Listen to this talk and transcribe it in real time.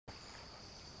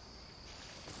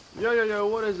Yo,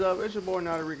 what is up? It's your boy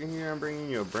Rican here. I'm bringing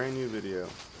you a brand new video.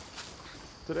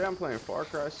 Today I'm playing Far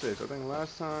Cry 6. I think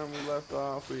last time we left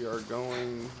off, we are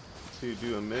going to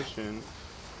do a mission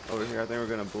over here. I think we're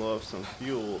going to blow up some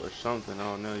fuel or something. I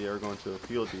don't know. Yeah, we're going to a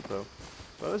fuel depot.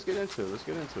 But let's get into it.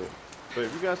 But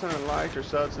if you guys haven't liked or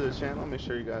subbed to the channel, make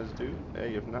sure you guys do.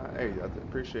 Hey, if not, hey, I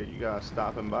appreciate you guys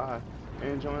stopping by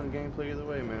and enjoying the gameplay either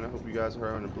way, man. I hope you guys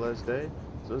are having a blessed day.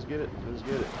 So let's get it.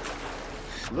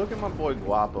 Look at my boy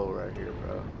Guapo right here,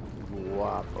 bro.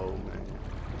 Guapo, man.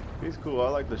 He's cool. I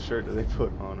like the shirt that they put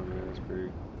on him, man. It's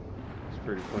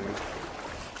pretty clean.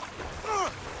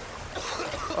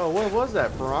 Oh, what was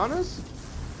that? Piranhas?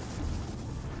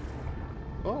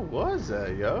 What was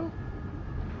that, yo?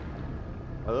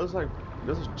 Are those like,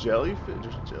 this is jellyfish?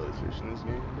 Just jellyfish in this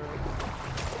game,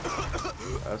 bro?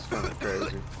 That's kind of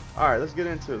crazy. Alright, let's get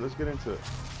into it.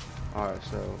 Alright,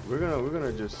 so we're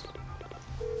gonna just...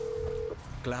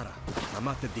 Clara, I'm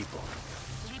at the depot.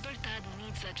 Libertad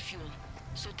needs that fuel.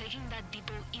 So taking that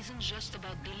depot isn't just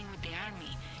about dealing with the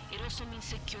army. It also means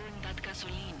securing that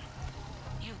gasoline.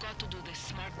 You've got to do this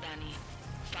smart, Danny.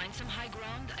 Find some high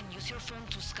ground and use your phone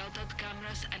to scout out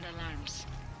cameras and alarms.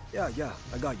 Yeah,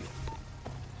 I got you.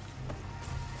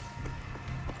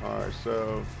 Alright,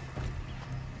 so...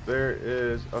 there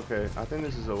is... okay, I think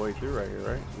this is a way through right here,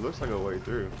 right? It looks like a way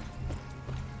through.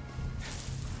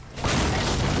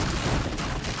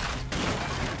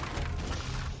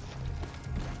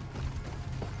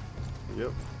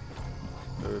 Yep,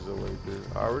 there's a way through.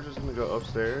 Alright, we're just gonna go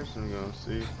upstairs and we're gonna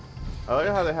see. I like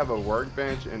how they have a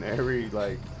workbench in every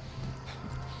like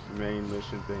main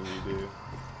mission thing you do.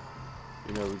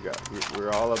 You know, we're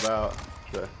all about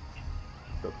the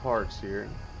parts here.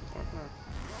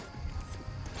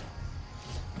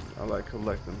 I like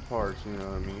collecting parts, you know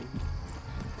what I mean?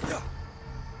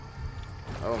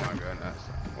 Oh my goodness,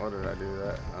 why did I do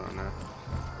that? I don't know.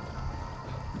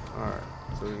 Alright.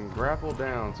 So we can grapple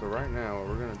down. So right now, what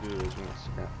we're gonna do is we're gonna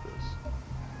scan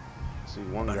this. See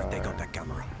one guy. Take out that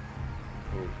camera.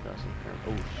 Oh, got some camera.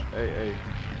 Oh, hey.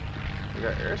 We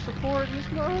got air support in this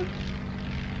mode.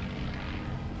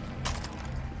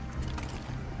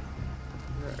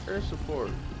 We got air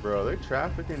support, bro. They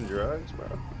trafficking drugs, bro.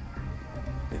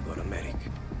 They got a medic.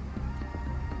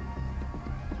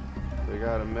 They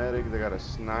got a medic. They got a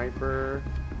sniper.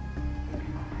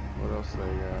 What else they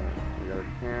got? They got a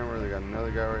camera, they got another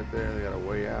guy right there, they got a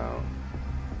way out.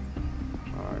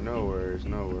 Alright, no worries.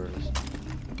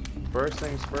 First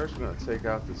things first, we're gonna take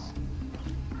out this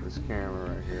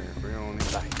camera right here. We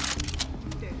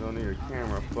don't need a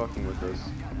camera fucking with us.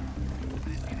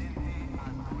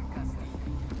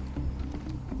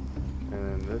 And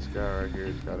then this guy right here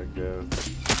has gotta go.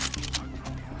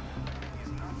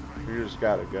 He just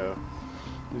gotta go.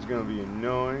 He's gonna be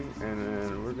annoying, and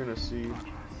then we're gonna see.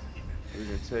 We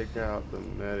can take out the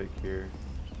medic here.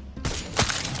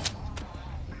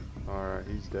 Alright,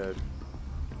 he's dead.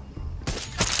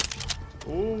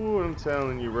 Ooh, I'm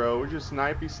telling you, bro. We're just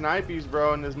snipies,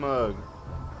 bro, in this mug.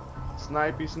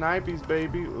 Snipies,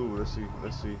 baby. Ooh, let's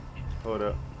see. Hold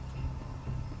up.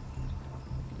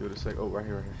 Give it a sec. Oh, right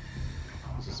here.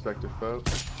 Suspected foe.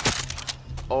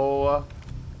 Oh,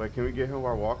 wait, can we get him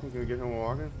while walking?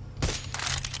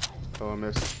 Oh, I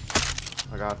missed.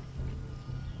 I got him.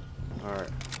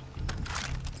 Alright.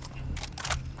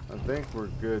 I think we're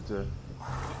good to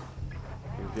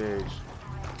engage.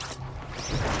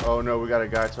 Oh no, we got a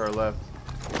guy to our left.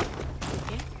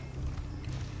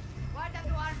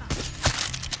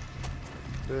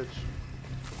 Bitch.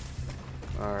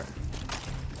 Alright.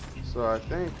 So I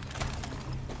think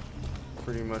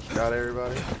pretty much got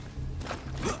everybody.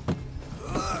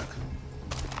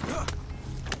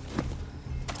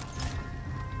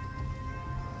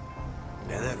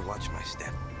 Better watch my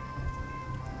step.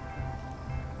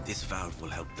 This valve will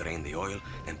help drain the oil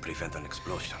and prevent an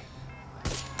explosion.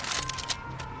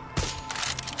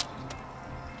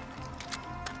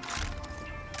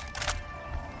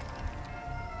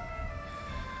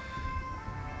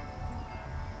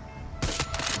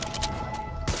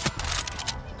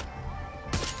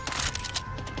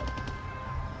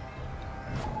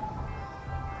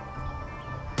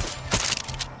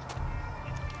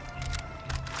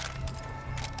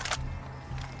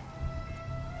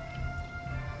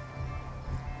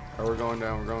 Oh, we're going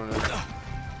down. I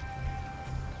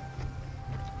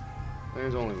think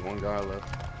there's only one guy left.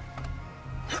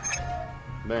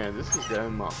 Man, this is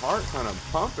getting my heart kind of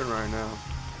pumping right now.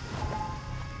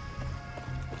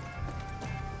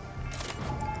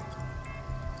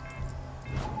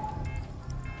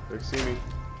 They see me.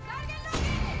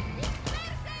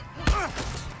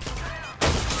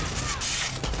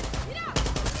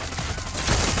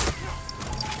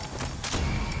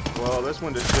 Well, this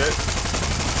one did shit.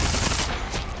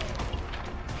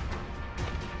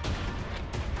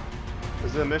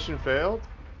 Is the mission failed?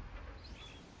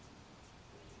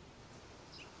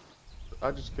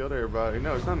 I just killed everybody.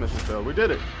 No, it's not mission failed. We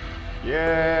did it.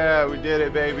 Yeah, we did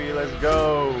it, baby. Let's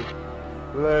go.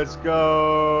 Let's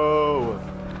go.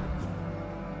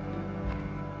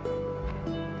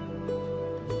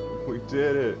 We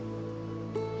did it.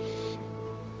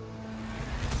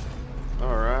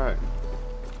 All right.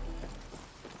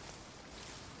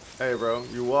 Hey, bro,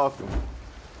 you're welcome.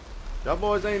 Y'all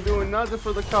boys ain't doing nothing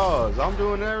for the cause. I'm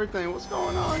doing everything. What's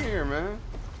going on here, man?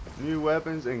 New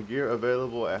weapons and gear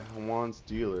available at Juan's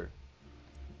dealer.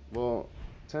 Well,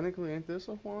 technically, ain't this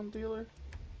a Juan dealer?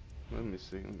 Let me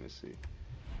see. Let me see.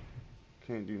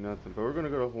 Can't do nothing, but we're gonna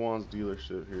go to Juan's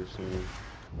dealership here soon.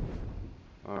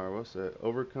 Alright, what's that?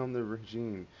 Overcome the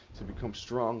regime to become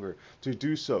stronger. To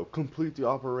do so, complete the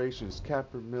operations,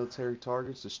 capture military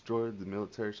targets, destroy the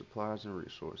military supplies and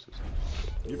resources.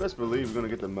 You best believe we're gonna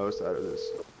get the most out of this.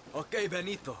 Okay,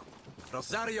 Benito.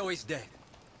 Rosario is dead.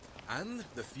 And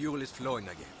the fuel is flowing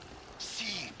again.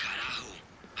 Sí, carajo.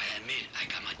 I admit I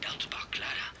got my doubts about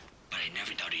Clara, but I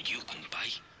never doubted you,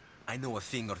 compay. I know a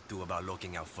thing or two about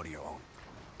looking out for your own.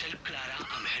 Tell Clara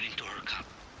I'm heading to her camp.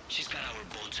 She's got our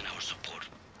boats and our support.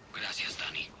 Gracias,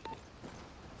 Danny.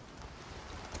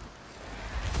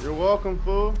 You're welcome,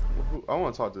 fool. I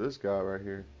want to talk to this guy right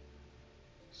here.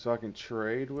 So I can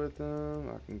trade with him.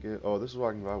 I can get... Oh, this is what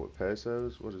I can buy with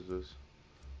pesos. What is this?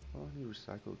 Oh, I need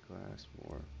recycled glass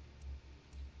more.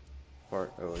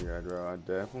 Oh, yeah, bro. I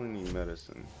definitely need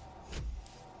medicine.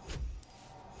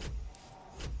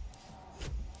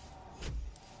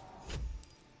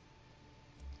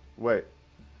 Wait.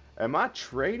 Am I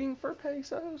trading for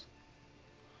pesos?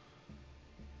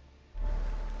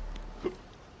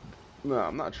 No,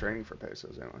 I'm not trading for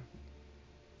pesos, am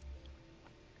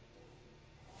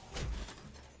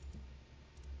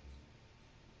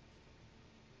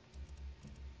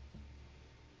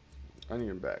I? I need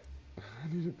it back.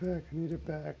 I need it back. I need it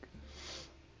back.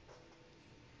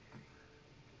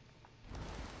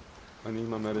 I need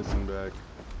my medicine back.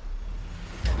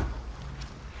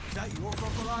 Is that your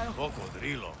crocodile?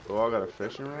 Cocodrilo. Oh, I got a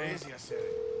fishing rod?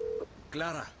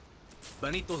 Clara,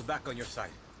 Benito's back on your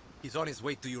side. He's on his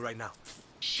way to you right now.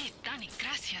 Shit, Danny,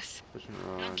 gracias. Fishing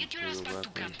Now rod, get your ass back to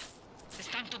weapon. camp. It's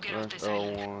time to get off Press this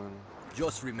island. L1.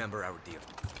 Just remember our deal.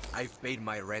 I've paid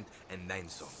my rent and then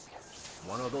some.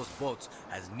 One of those boats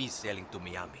has me sailing to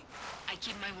Miami. I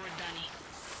keep my word, Danny.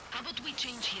 How about we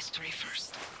change history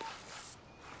first?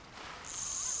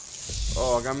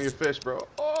 Oh, I got me a fish, bro.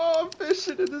 Oh, I'm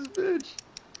fishing in this bitch.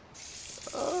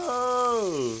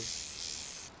 Oh.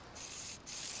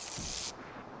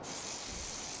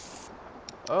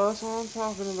 Oh, that's what I'm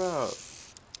talking about.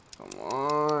 Come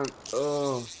on.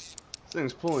 Oh, this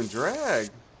thing's pulling drag.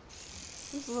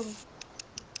 This little...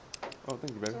 Oh,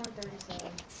 thank you, baby. It's only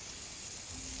 37.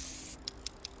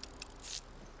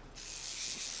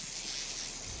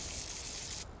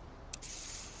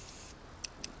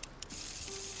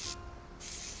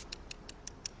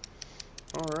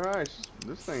 Alright,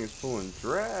 this thing is pulling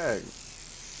drag.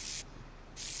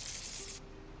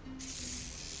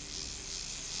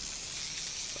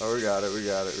 Oh, we got it, we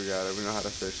got it, we got it. We know how to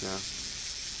fish now.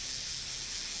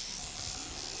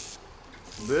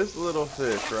 This little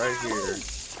fish right here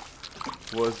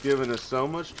was giving us so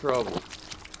much trouble.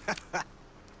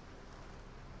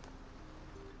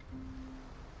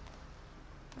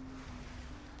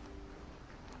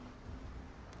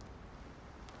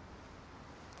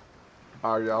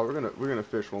 Alright, y'all, we're gonna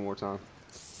fish one more time.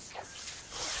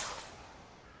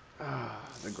 Ah,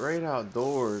 the great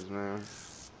outdoors, man.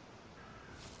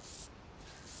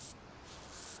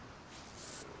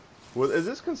 Well, is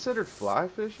this considered fly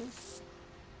fishing?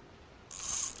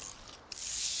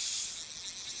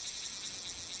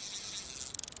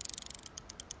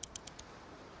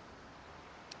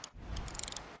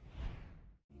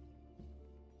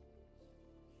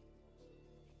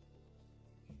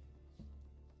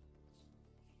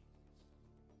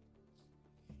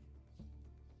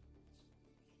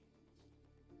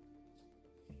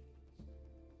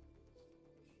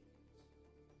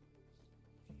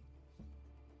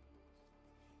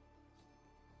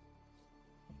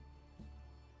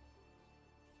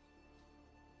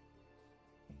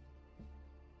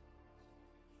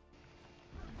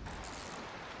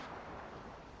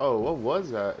 Oh, what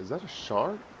was that? Is that a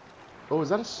shark? Oh, is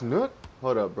that a snook?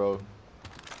 Hold up, bro.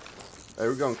 Hey,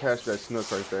 we're gonna catch that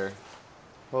snook right there.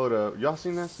 Hold up. Y'all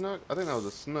seen that snook? I think that was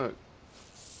a snook.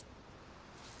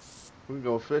 We can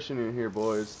go fishing in here,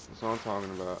 boys. That's what I'm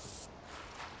talking about.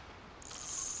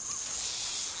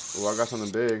 Oh, I got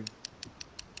something big.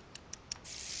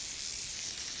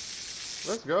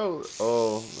 Let's go.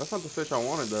 Oh, that's not the fish I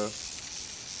wanted though.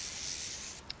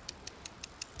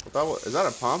 Is that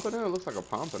a pompano? It looks like a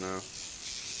pompano.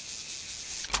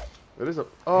 It is a.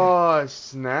 Oh, it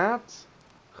snapped.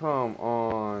 Come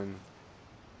on.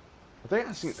 I think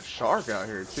I seen a shark out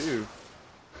here too.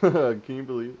 Can you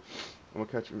believe it? I'm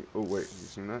gonna catch me. Oh wait, you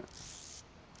seen that?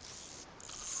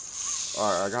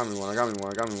 All right, I got me one. I got me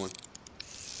one. I got me one.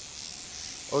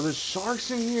 Oh, there's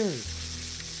sharks in here,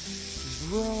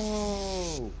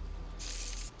 bro.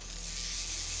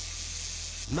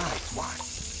 Nice one.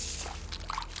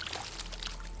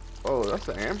 Oh, that's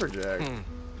the amberjack.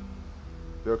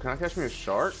 Yo, can I catch me a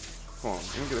shark? Come on,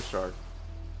 let me get a shark.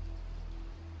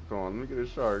 Come on, let me get a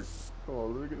shark. Come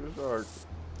on, let me get a shark.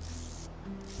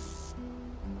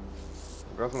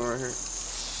 Got something right here.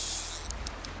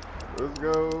 Let's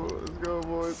go,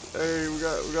 boys. Hey, we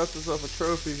got ourselves a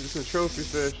trophy. It's a trophy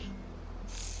fish.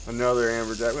 Another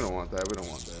amberjack. We don't want that. We don't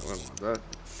want that. We don't want that.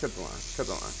 Cut the line. Cut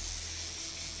the line.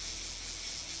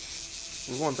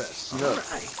 We want that snook.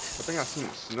 Right. I think I seen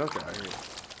a snook out here.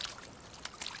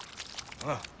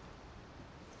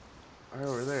 Right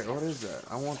over there. What is that?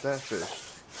 I want that fish.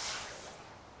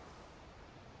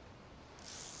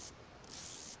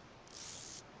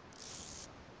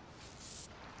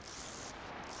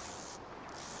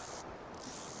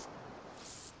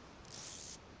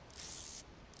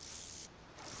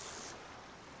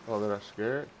 Oh, did I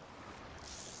scare it?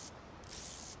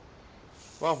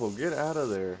 Waffle, get out of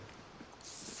there.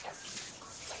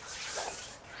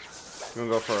 Gonna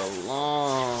go for a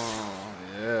long,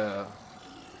 yeah.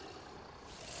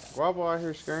 Waffle out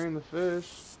here scaring the fish.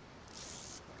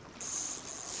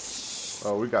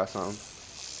 Oh, we got something.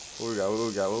 What we got? What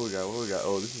we got? What we got? What we got?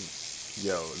 Oh, this is,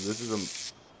 yo, this is a,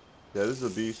 yeah, this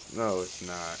is a beast. No, it's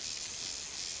not.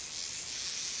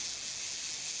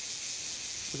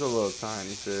 It's a little tiny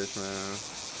fish, man.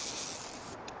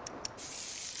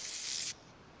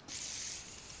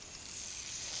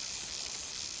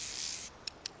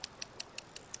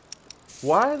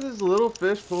 Why is this little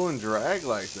fish pulling drag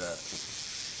like that?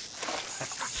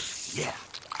 Yeah.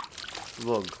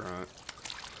 Little grunt.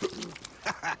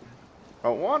 I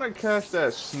want to catch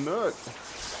that snook.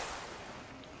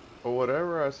 Or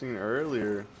whatever I seen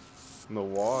earlier in the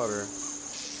water.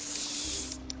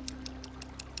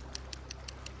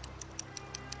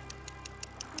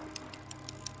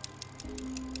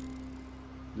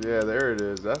 Yeah, there it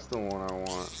is. That's the one I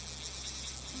want.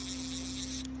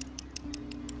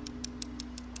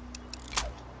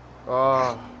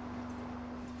 Ah.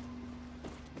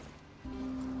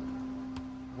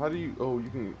 How do you, oh, you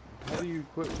can, how do you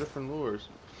put different lures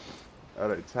at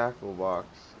a tackle box?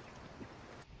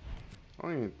 I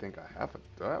don't even think I have a,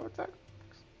 do I have a tackle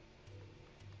box?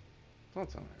 Don't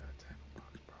tell me I got a tackle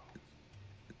box, bro.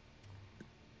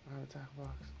 I have a tackle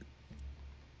box.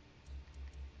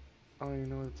 I don't even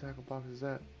know where the tackle box is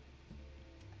at.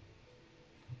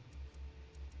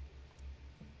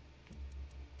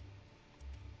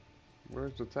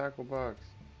 Where's the tackle box?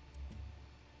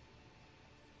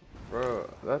 Bro,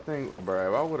 that thing, bro,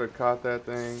 if I would have caught that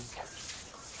thing.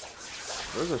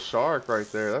 There's a shark right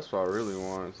there. That's what I really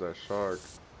want, is that shark.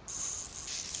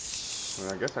 I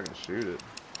mean, I guess I can shoot it.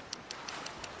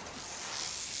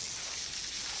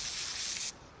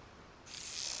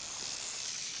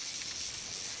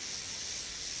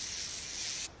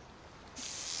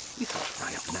 This will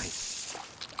fry up nice.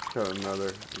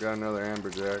 Got another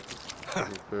amberjack.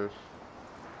 Fish.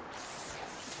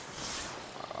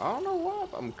 I don't know why,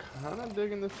 but I'm kind of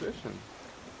digging the fishing.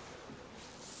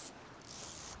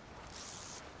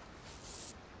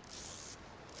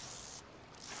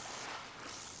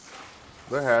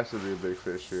 There has to be a big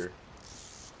fish here.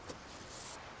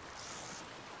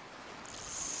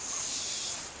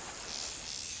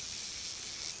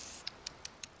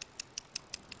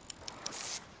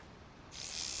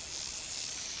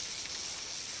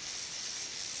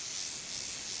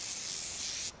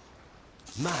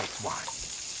 Nice one.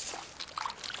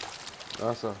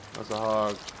 That's a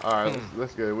hog. All right,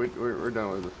 let's get it. We're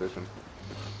done with the fishing.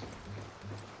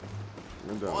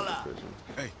 We're done with the fishing.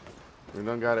 Hey. We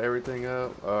done got everything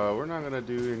up. We're not gonna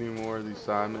do any more of these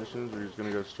side missions. We're just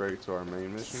gonna go straight to our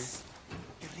main mission.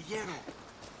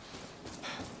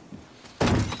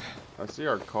 I see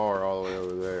our car all the way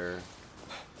over there,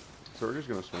 so we're just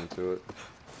gonna swim to it.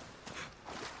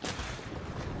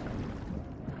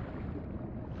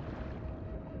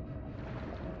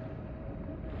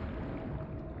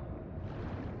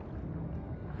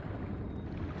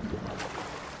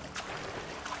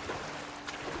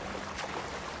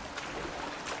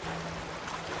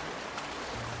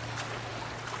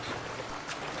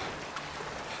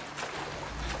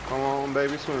 Come on,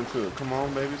 baby, swim to it. Come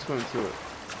on, baby, swim to it.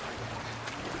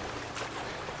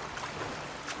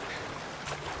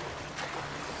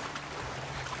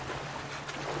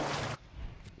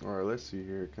 Alright, let's see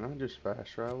here. Can I just fast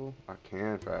travel? I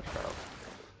can fast travel.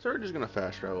 So we're just gonna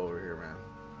fast travel over here, man.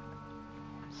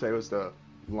 Save us the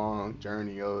long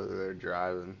journey over there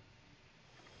driving.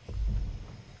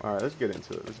 Alright, let's get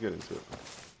into it. Let's get into it.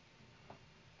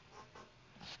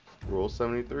 Rule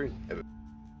 73.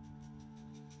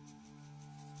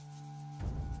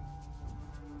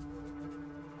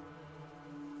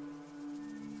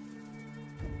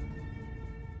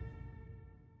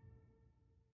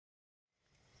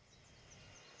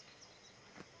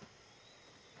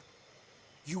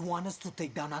 You want us to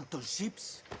take down Anton's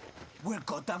ships? We're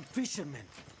goddamn fishermen.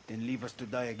 Then leave us to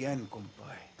die again,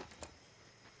 compay.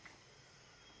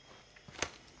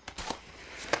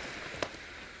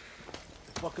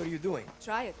 What are you doing?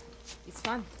 Try it. It's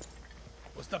fun.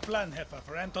 What's the plan, Heffa?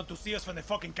 For Anton to see us from the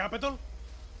fucking capital?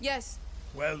 Yes.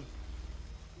 Well,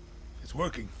 it's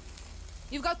working.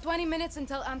 You've got 20 minutes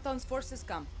until Anton's forces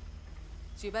come.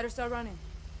 So you better start running.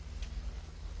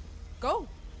 Go!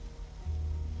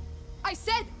 I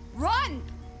said run!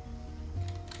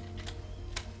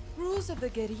 Rules of the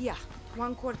guerrilla.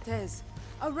 Juan Cortez.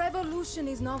 A revolution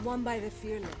is not won by the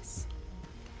fearless.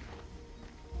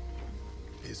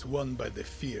 Is won by the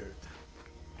feared.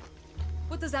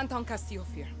 What does Anton Castillo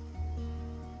fear?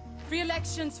 Free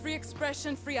elections, free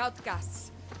expression, free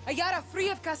outcasts. Ayala free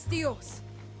of Castillos.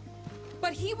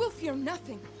 But he will fear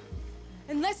nothing.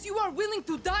 Unless you are willing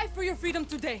to die for your freedom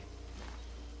today.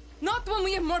 Not when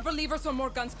we have more believers or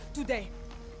more guns. Today.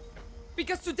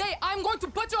 Because today I'm going to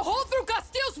punch a hole through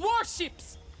Castillo's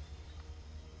warships!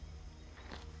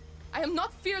 I am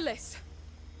not fearless.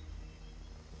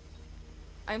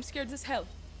 I am scared as hell.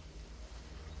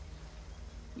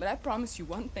 But I promise you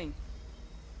one thing.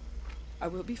 I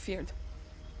will be feared.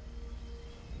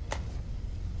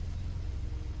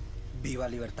 Viva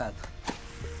Libertad.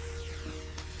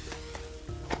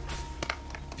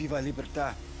 Viva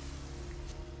Libertad.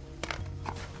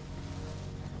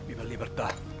 Viva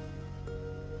Libertad.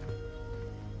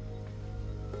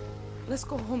 Let's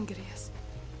go home, guerrillas.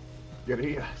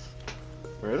 Guerrillas.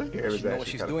 Where this game is She know what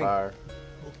actually she's kind of doing. fire.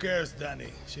 Who cares,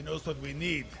 Danny? She knows what we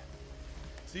need.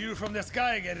 See you from the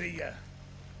sky, guerrilla.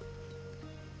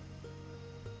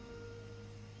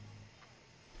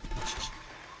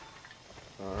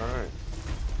 Alright.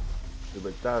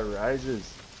 Libertad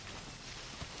rises.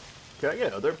 Can I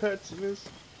get other pets in this?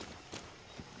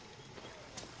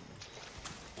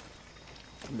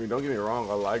 I mean, don't get me wrong,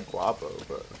 I like Guapo,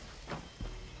 but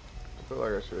I feel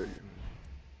like I should,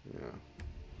 yeah.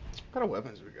 What kind of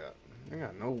weapons we got? We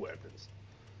got no weapons.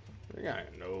 We got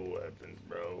no weapons,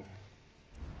 bro.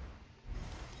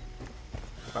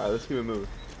 Alright, let's keep it moving.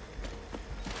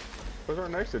 What's our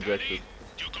next objective?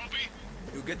 You copy?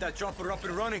 You get that chopper up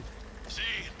and running. See,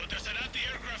 but there's an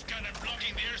anti-aircraft cannon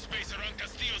blocking the airspace around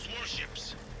Castillo's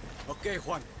warships. Okay,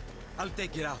 Juan. I'll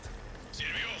take it out.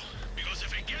 Silvio, because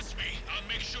if it gets me, I'll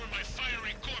make sure my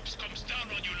fiery corpse comes down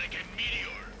on you like a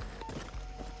meteor.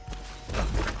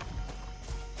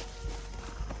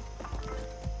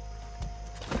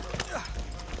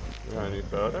 You got any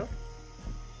photo?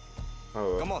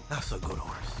 Oh, Come on. That's a good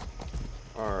horse.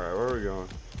 alright, where are we going?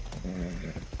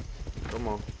 Come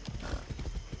on.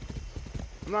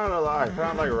 I'm not gonna lie, I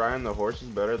kinda like riding the horses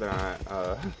better than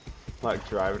I like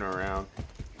driving around.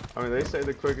 I mean, they say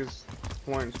the quickest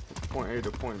point A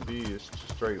to point B is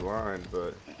straight line,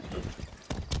 but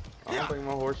I don't think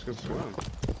my horse can swim.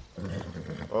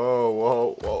 Oh,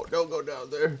 whoa, whoa, don't go down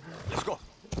there. Let's go.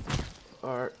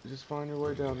 Alright, just find your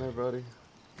way down there, buddy.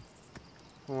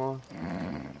 Come on.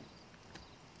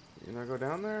 You not go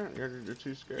down there? You're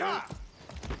too scared? Yeah.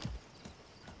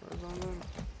 Where's on them?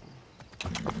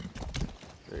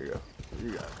 There you go.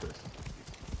 You got this.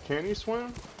 Can you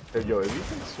swim? Hey, yo, if you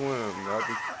can swim, that'd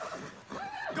be...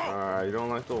 Alright, you don't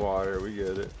like the water. We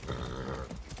get it.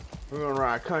 We're gonna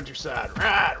ride countryside.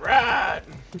 Ride, ride!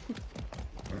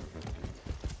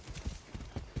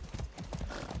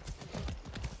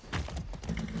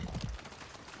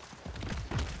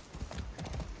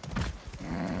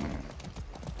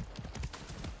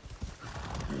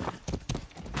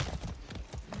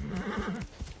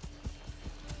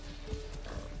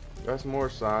 That's more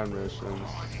side missions.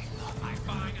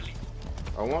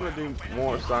 I want to do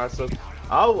more side stuff.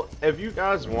 If you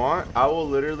guys want, I will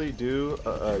literally do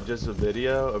just a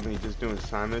video of me just doing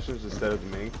side missions instead of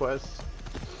the main quests.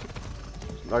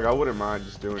 Like, I wouldn't mind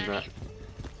just doing that.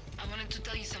 I wanted to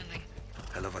tell you something.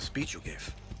 Hell of a speech you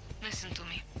gave. Listen to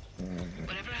me.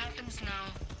 Whatever happens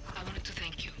now, I wanted to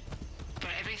thank you for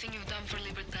everything you've done for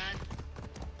Libertad.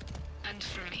 And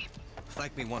for me.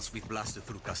 Thank me once we've blasted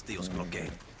through Castillo's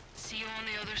blockade. See you on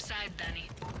the other side, Danny.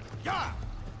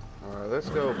 Alright, let's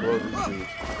go blow these dudes.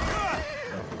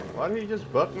 Why did he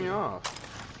just buck me off?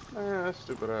 Man, that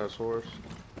stupid ass horse.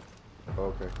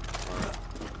 Okay, alright.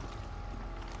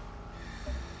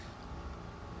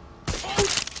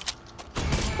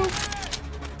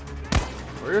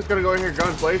 We're just gonna go in here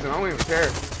guns blazing, I don't even care.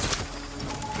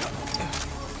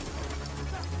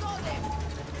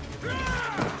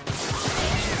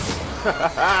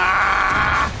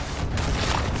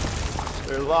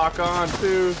 They lock on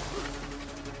too.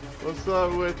 What's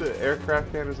up with it?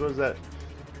 Aircraft cannons, what is that?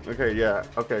 Okay, yeah.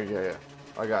 Okay, yeah.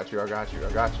 I got you.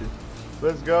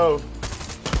 Let's go.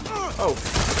 Oh.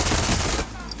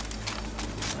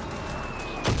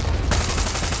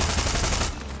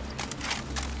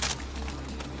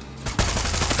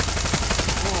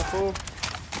 Come on, fool.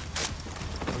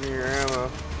 I need your ammo.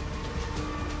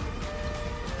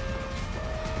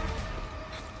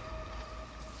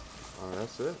 Oh,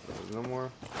 that's it? There's no more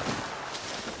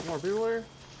people here?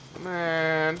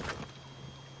 Man.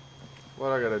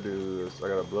 What I gotta do is I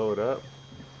gotta blow it up.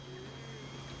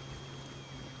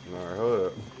 Alright, hold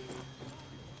up.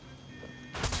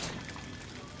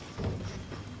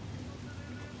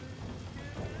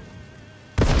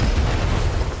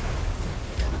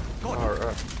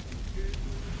 Alright.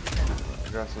 I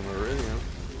got some iridium.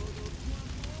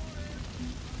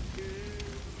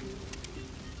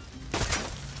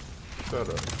 Shut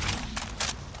up.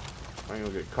 I ain't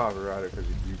gonna get copyrighted because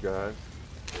of you guys.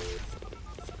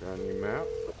 Got a new map.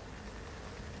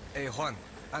 Hey, Juan.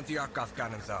 Anti-aircraft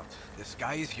cannons out. The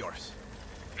sky is yours.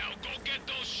 Now go get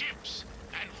those ships,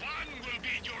 and Juan will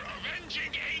be your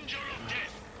avenging angel of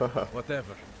death.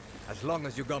 Whatever. As long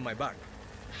as you got my back.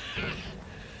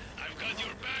 I've got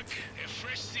your back, a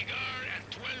fresh cigar, and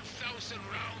 12,000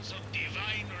 rounds of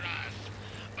divine wrath.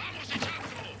 Vamos,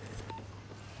 echando!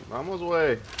 Vamos,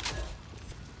 way.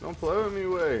 Don't play with me,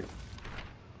 way.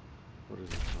 What is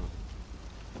it?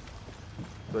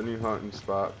 The new hunting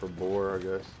spot for boar, I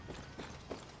guess.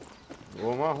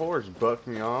 Well, my horse bucked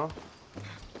me off.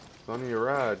 So I need a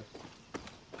ride.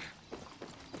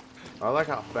 I like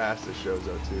how fast it shows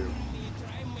up too.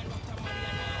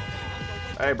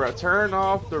 Hey, bro, turn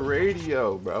off the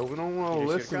radio, bro. We don't want to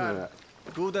listen to that.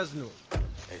 Good as new.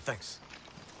 Hey, thanks.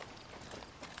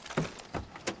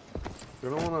 We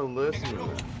don't want to listen to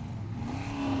that.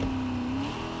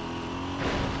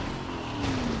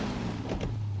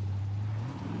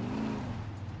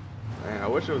 Man, I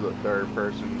wish it was a third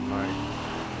person.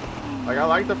 Like I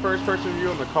like the first person view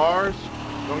on the cars.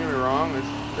 Don't get me wrong,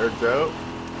 they're dope.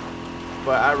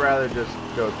 But I'd rather just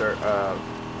go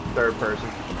third person.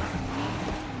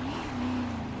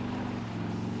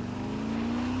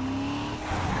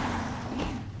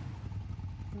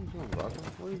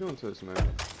 What are you doing to this man?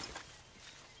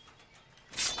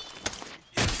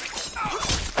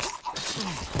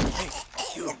 Hey,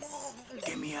 you.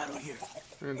 Get me out of here.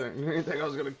 You didn't think I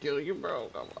was gonna kill you, bro?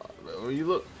 Come on, bro. You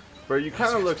look, bro. You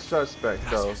kind of look suspect,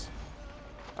 though.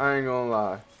 I ain't gonna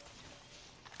lie.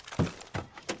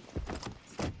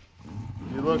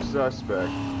 You look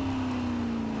suspect.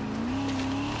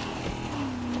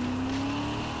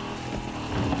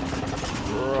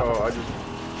 Bro, I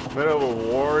just middle of a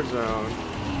war zone.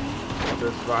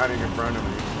 Just fighting in front of me.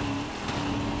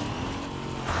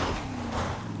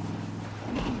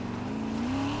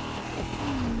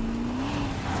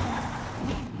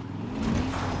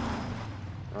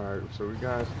 Alright, so we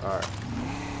guys, alright.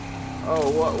 Oh,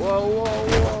 whoa,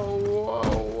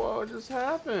 what just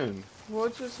happened?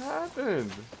 What just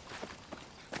happened?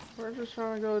 We're just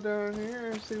trying to go down here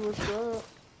and see what's up.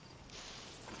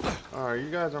 Alright,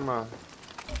 you guys are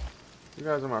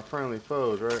my friendly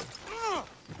foes, right?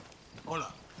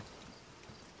 Hola.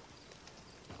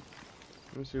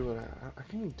 Let me see what I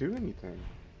can't do anything.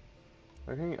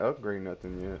 I can't upgrade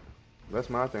nothing yet. That's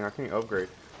my thing, I can't upgrade.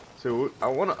 So I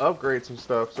want to upgrade some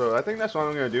stuff, so I think that's what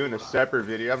I'm going to do in a separate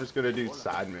video. I'm just going to do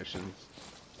side missions.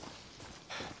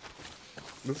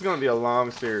 This is going to be a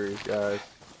long series, guys.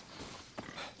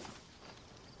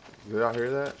 Did y'all hear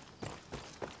that?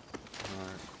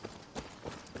 Alright.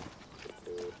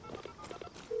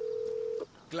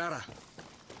 Clara,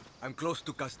 I'm close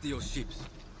to Castillo's ships.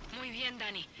 Muy bien,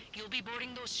 Danny. You'll be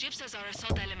boarding those ships as our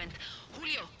assault element.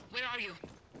 Julio, where are you?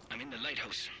 I'm in the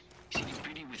lighthouse, sitting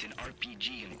pretty with an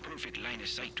RPG and perfect line of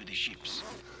sight to the ships.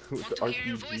 Want to hear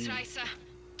your voice, Raisa?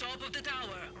 Top of the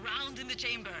tower, round in the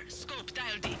chamber, scope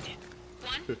dialed in.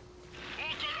 Juan? Buckle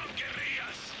up,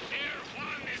 guerrillas! Air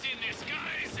Juan is in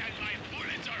disguise, and my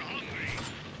bullets are hungry!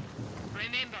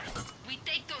 Remember, we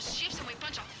take those ships and we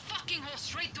punch a fucking flow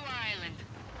straight to our island.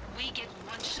 We get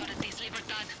one shot at this,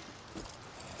 Libertad.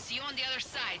 See you on the other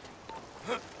side.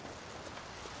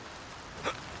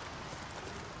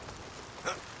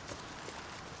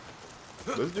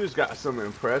 This dude's got some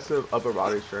impressive upper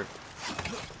body strength.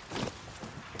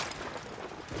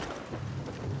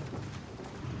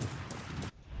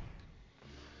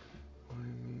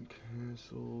 Appointment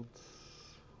canceled.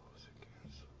 Was it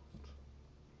canceled?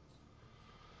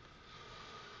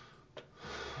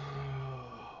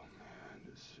 Oh man,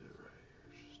 this shit right here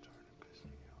is just starting to piss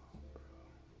me off, bro.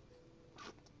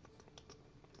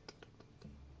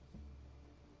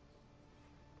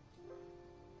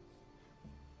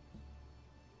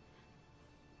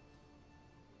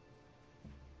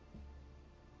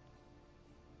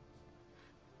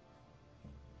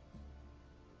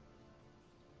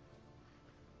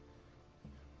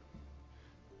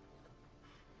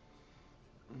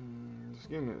 Just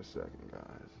give me a second, guys.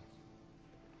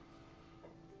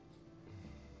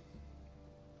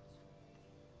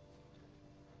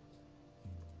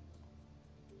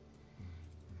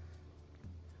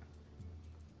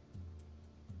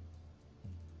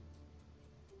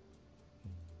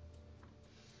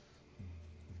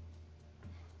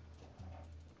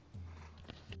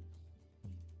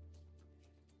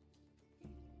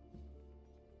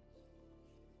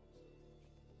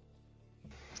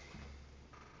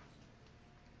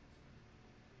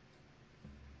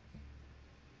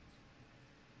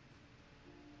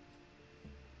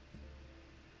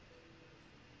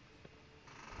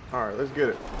 All right, let's get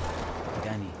it.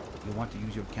 Danny, you want to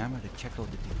use your camera to check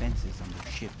out the defenses on the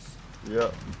ships.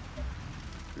 Yep.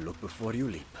 Look before you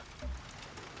leap.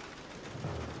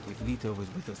 If Lita was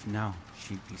with us now,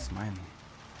 she'd be smiling.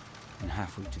 And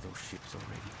halfway to those ships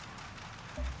already.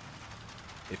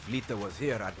 If Lita was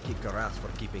here, I'd kick her ass for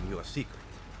keeping you a secret.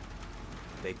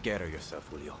 Take care of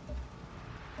yourself, will you?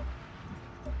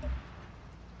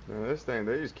 Man, this thing,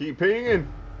 they just keep pinging.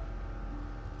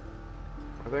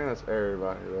 I think that's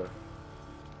everybody though.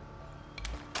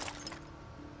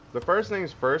 The first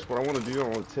things first, what I want to do, I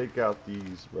want to take out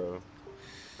these, bro.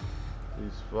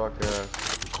 These fuck ass.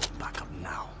 Go back up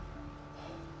now.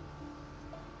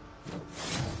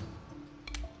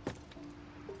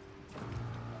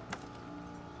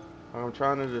 I'm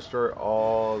trying to destroy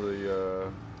all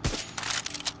the,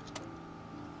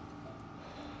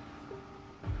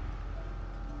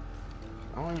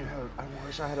 I don't even have, I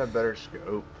wish I had a better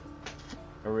scope.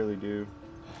 I really do.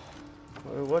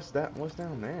 What's that? What's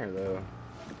down there, though?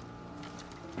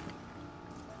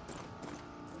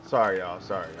 Sorry, y'all.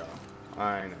 Sorry, y'all.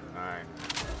 I know.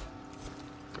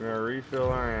 We're gonna refill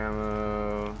our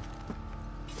ammo.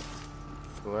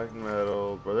 Collect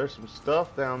metal. But there's some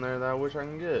stuff down there that I wish I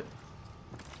can get. It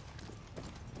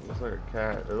looks like a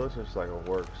cat. It looks just like a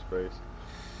workspace.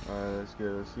 Alright, let's get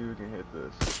it. Let's see if we can hit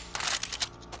this.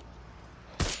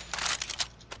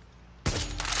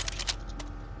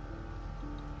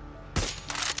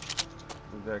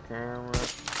 That camera.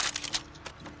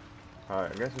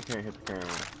 Alright, I guess we can't hit the camera.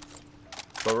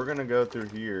 But we're gonna go through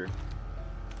here.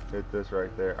 Hit this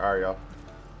right there. Alright, y'all.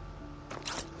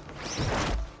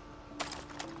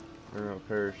 We're gonna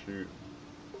parachute.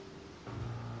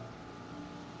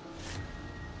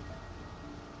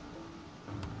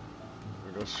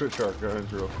 We're gonna switch our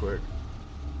guns real quick.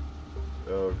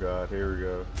 Oh god, here we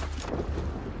go.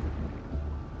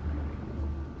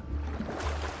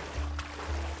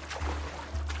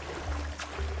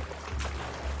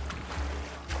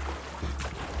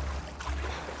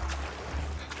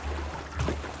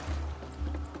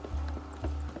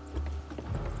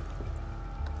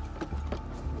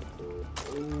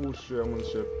 Oh shit, I'm on the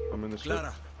ship. I'm in the ship.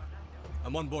 Clara,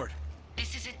 I'm on board.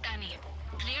 This is it, Danny.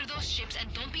 Clear those ships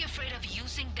and don't be afraid of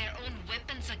using their own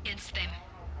weapons against them.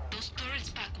 Those turrets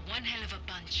pack one hell of a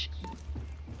punch.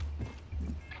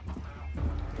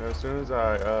 As soon as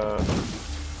I,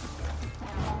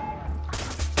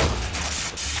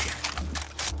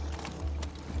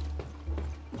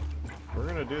 we're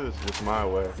gonna do this just my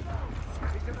way.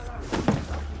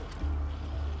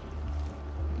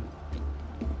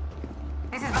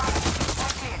 This is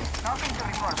Farcry. Nothing to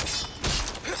report.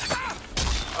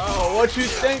 Oh, what you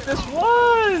think this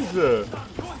was?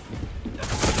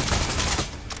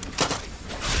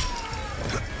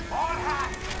 All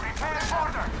hands, prepare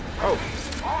order. Oh,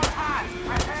 All hands,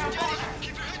 prepare order.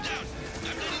 Keep your head down.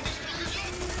 I'm letting these fuckers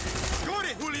up. Got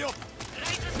it, Julio!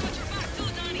 Right, has got your back too,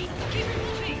 Danny. Keep it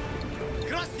moving.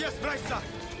 Gracias, Raisa!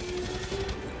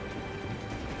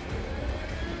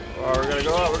 oh, we're gonna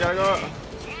go up. We gotta go up.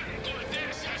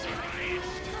 Cortez has arrived.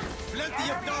 Plenty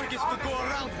of targets to go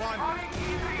around, Juan.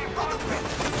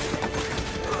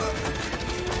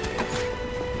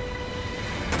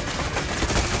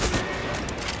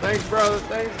 Thanks, brother.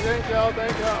 Thanks, y'all.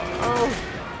 Thank y'all. Oh,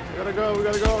 we gotta go.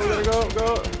 Go. Go. We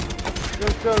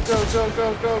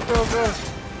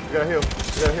gotta heal.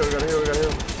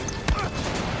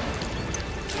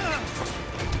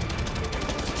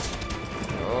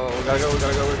 Oh, we gotta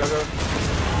go.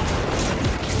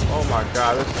 Oh my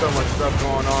God, there's so much stuff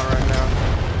going on right now.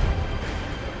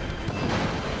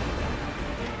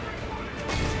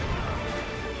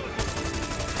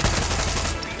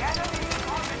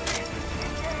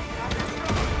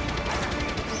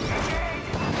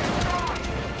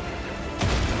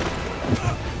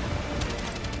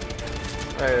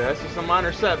 Hey, that's just a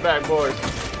minor setback, boys.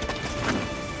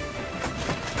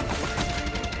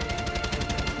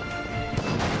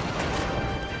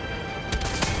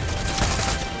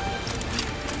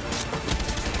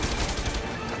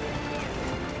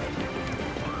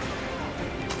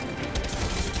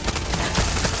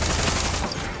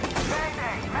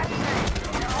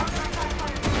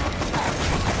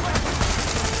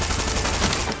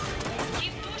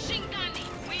 Keep pushing, Danny.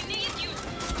 We need you.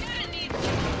 Karen needs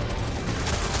you.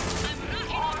 I'm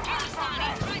rocking on kills, Danny.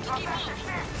 Try to keep up.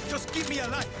 Just keep me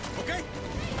alive, okay?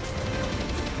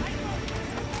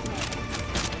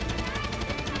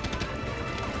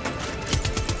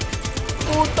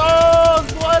 ¡Putos!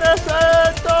 ¡Muérese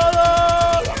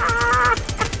todos!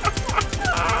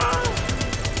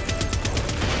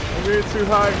 I'm getting too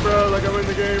hyped, bro. Like I'm in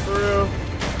the game for real.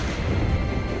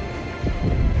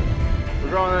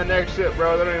 We're going on the next ship,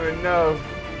 bro. They don't even know.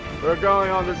 We're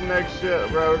going on this next ship,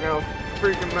 bro. We're gonna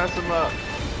freaking mess them up.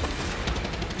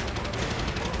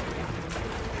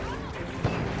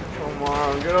 Come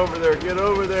on, get over there.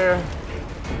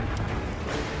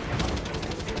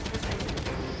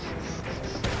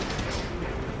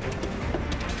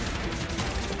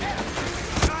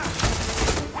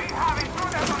 We have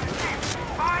intruders on the ship.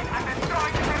 Find and destroy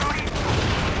the terrorists.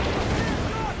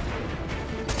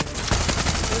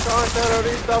 We're going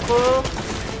terrorista, fool.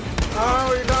 Oh,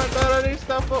 we're going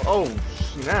terrorista, fool. Oh,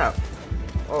 snap.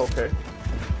 Oh, okay.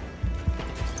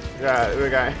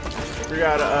 We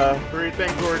got three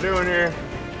things we're doing here.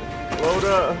 Load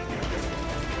up.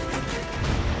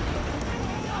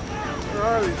 Where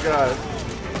are these guys?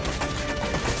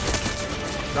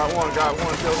 Got one,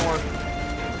 killed one.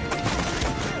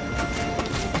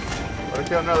 About to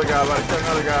kill another guy,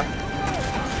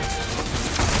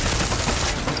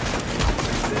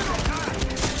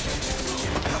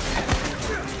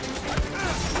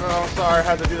 Oh, I'm sorry, I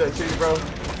had to do that to you, bro.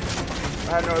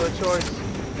 I had no other choice.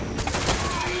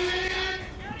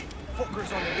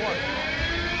 Focus on the one.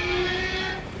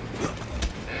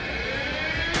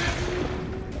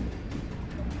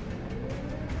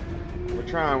 We're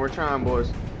trying, boys.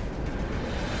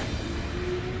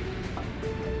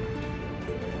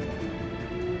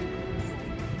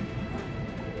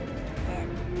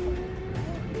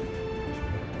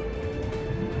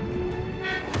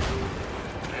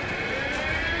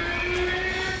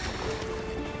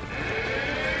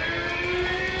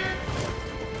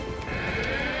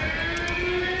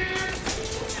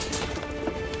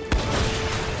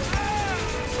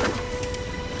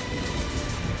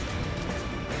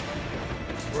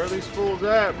 Where are these fools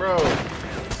at, bro?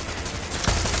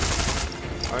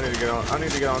 I need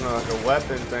to get on like a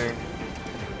weapon thing.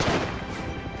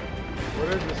 What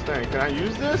is this thing? Can I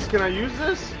use this?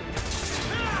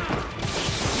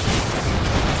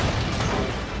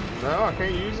 No, I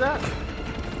can't use that?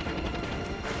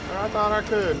 I thought I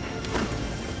could.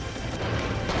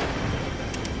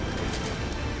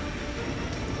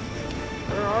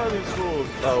 Where are these fools?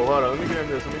 Oh, hold on. Let me get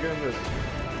in this.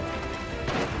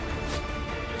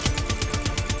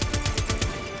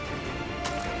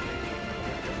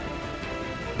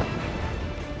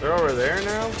 They're over there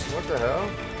now? What the hell?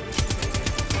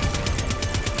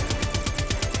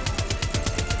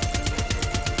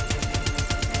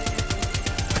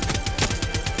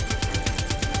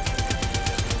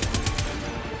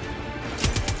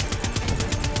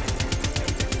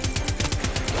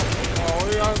 Oh,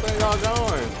 where y'all think y'all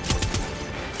going?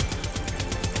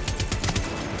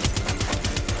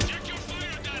 Check your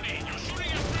fire, Danny. You're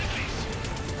shooting at friendlies.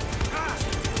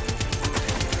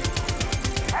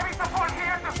 Heavy support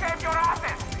here to save your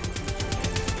asses.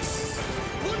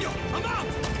 Junio, I'm out!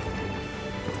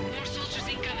 More soldiers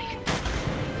incoming.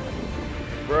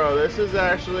 Bro, this is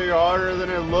actually harder than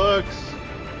it looks.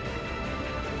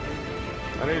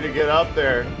 I need to get up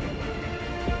there.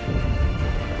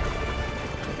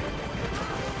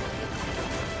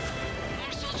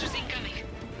 More soldiers incoming.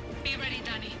 Be ready,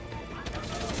 Danny.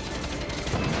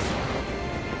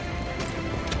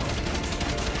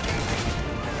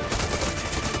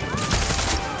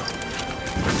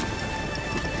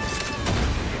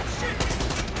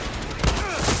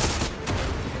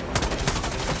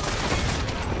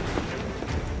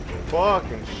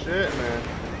 Fucking shit, man.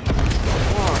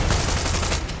 Come on.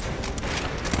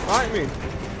 Fight me.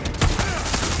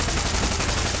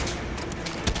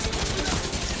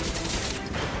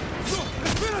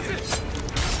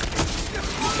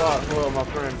 Fuck, well, my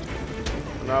friend.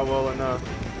 Not well enough.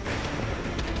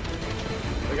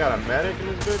 They got a medic in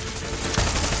this bitch?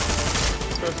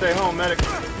 Go stay home, medic.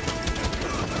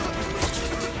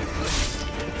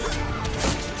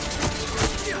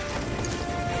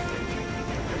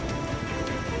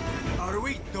 Are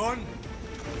we done?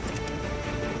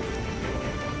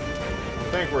 I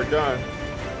think we're done.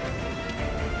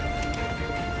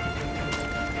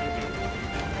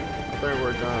 I think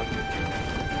we're done.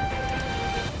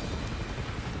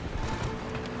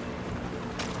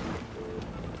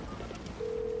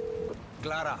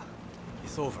 Clara,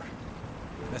 it's over.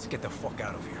 Let's get the fuck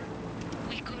out of here.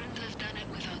 We couldn't have done it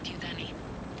without you, Danny.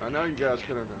 I know you guys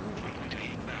could have done it. I'm going to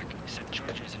head back, set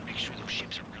charges, and make sure those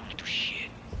ships are blown to shit.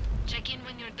 Check in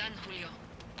when you're done, Julio.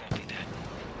 Copy that.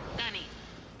 Danny,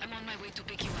 I'm on my way to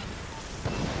pick you up.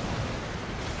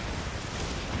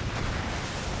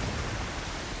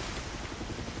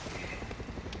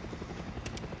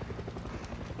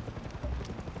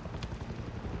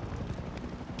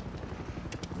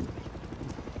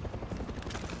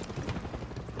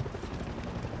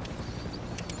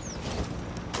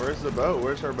 Where's the boat?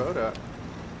 Where's our boat at?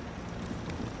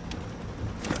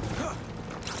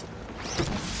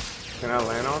 Can I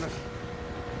land on it?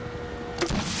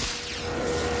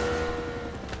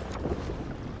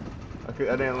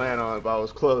 I didn't land on it, but I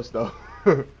was close though.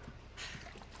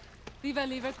 Viva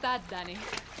libertad, Danny.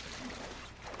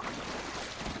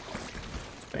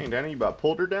 Dang, Danny, you about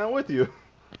pulled her down with you.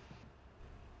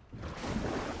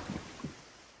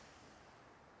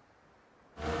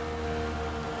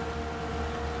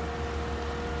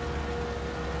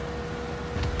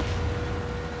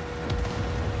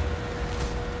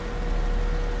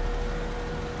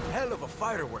 Hell of a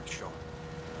fireworks show.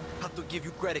 Have to give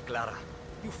you credit, Clara.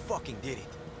 You fucking did it.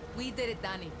 We did it,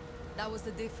 Danny. That was the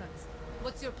difference.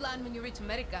 What's your plan when you reach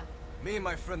America? Me and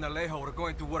my friend Alejo were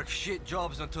going to work shit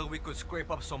jobs until we could scrape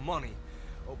up some money.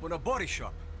 Open a body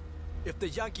shop. If the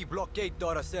Yankee blockade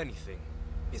taught us anything,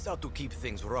 it's how to keep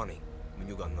things running when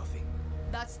you got nothing.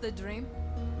 That's the dream?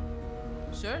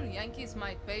 Sure, Yankees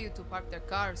might pay you to park their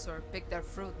cars or pick their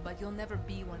fruit, but you'll never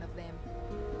be one of them.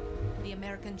 The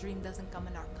American dream doesn't come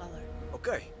in our color.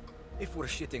 Okay, if we're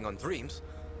shitting on dreams,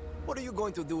 what are you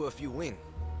going to do if you win,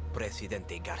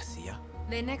 Presidente Garcia?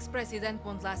 The next president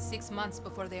won't last 6 months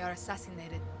before they are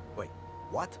assassinated. Wait,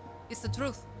 what? It's the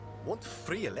truth. Won't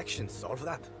free elections solve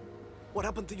that? What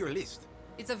happened to your list?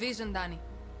 It's a vision, Danny.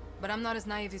 But I'm not as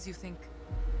naive as you think.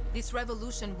 This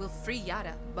revolution will free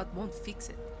Yara, but won't fix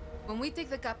it. When we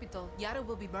take the capital, Yara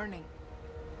will be burning.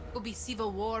 It will be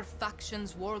civil war,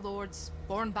 factions, warlords,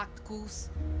 born-backed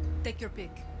coups. Take your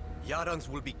pick. Yarans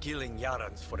will be killing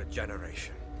Yarans for a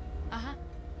generation. Uh-huh.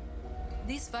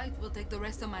 This fight will take the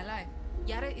rest of my life.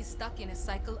 Yara is stuck in a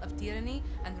cycle of tyranny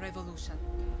and revolution.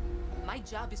 My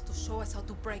job is to show us how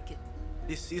to break it.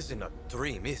 This isn't a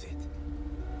dream, is it?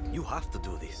 You have to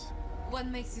do this. What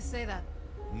makes you say that?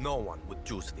 No one would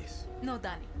choose this. No,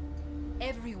 Danny.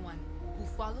 Everyone who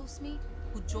follows me,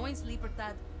 who joins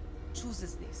Libertad,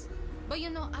 chooses this. But you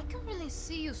know, I can really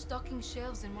see you stocking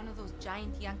shelves in one of those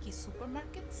giant Yankee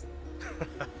supermarkets.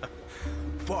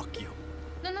 Fuck you.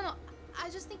 No. I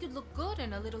just think you'd look good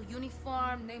in a little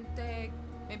uniform, name tag,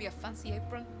 maybe a fancy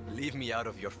apron. Leave me out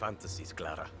of your fantasies,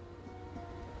 Clara.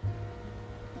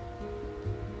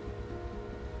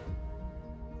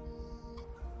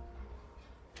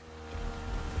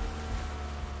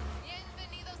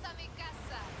 Bienvenidos a mi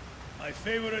casa. My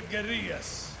favorite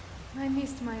guerrillas. I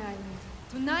missed my island.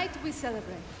 Tonight we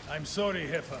celebrate. I'm sorry,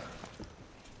 Jefa.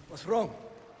 What's wrong?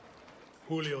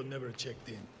 Julio never checked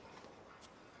in.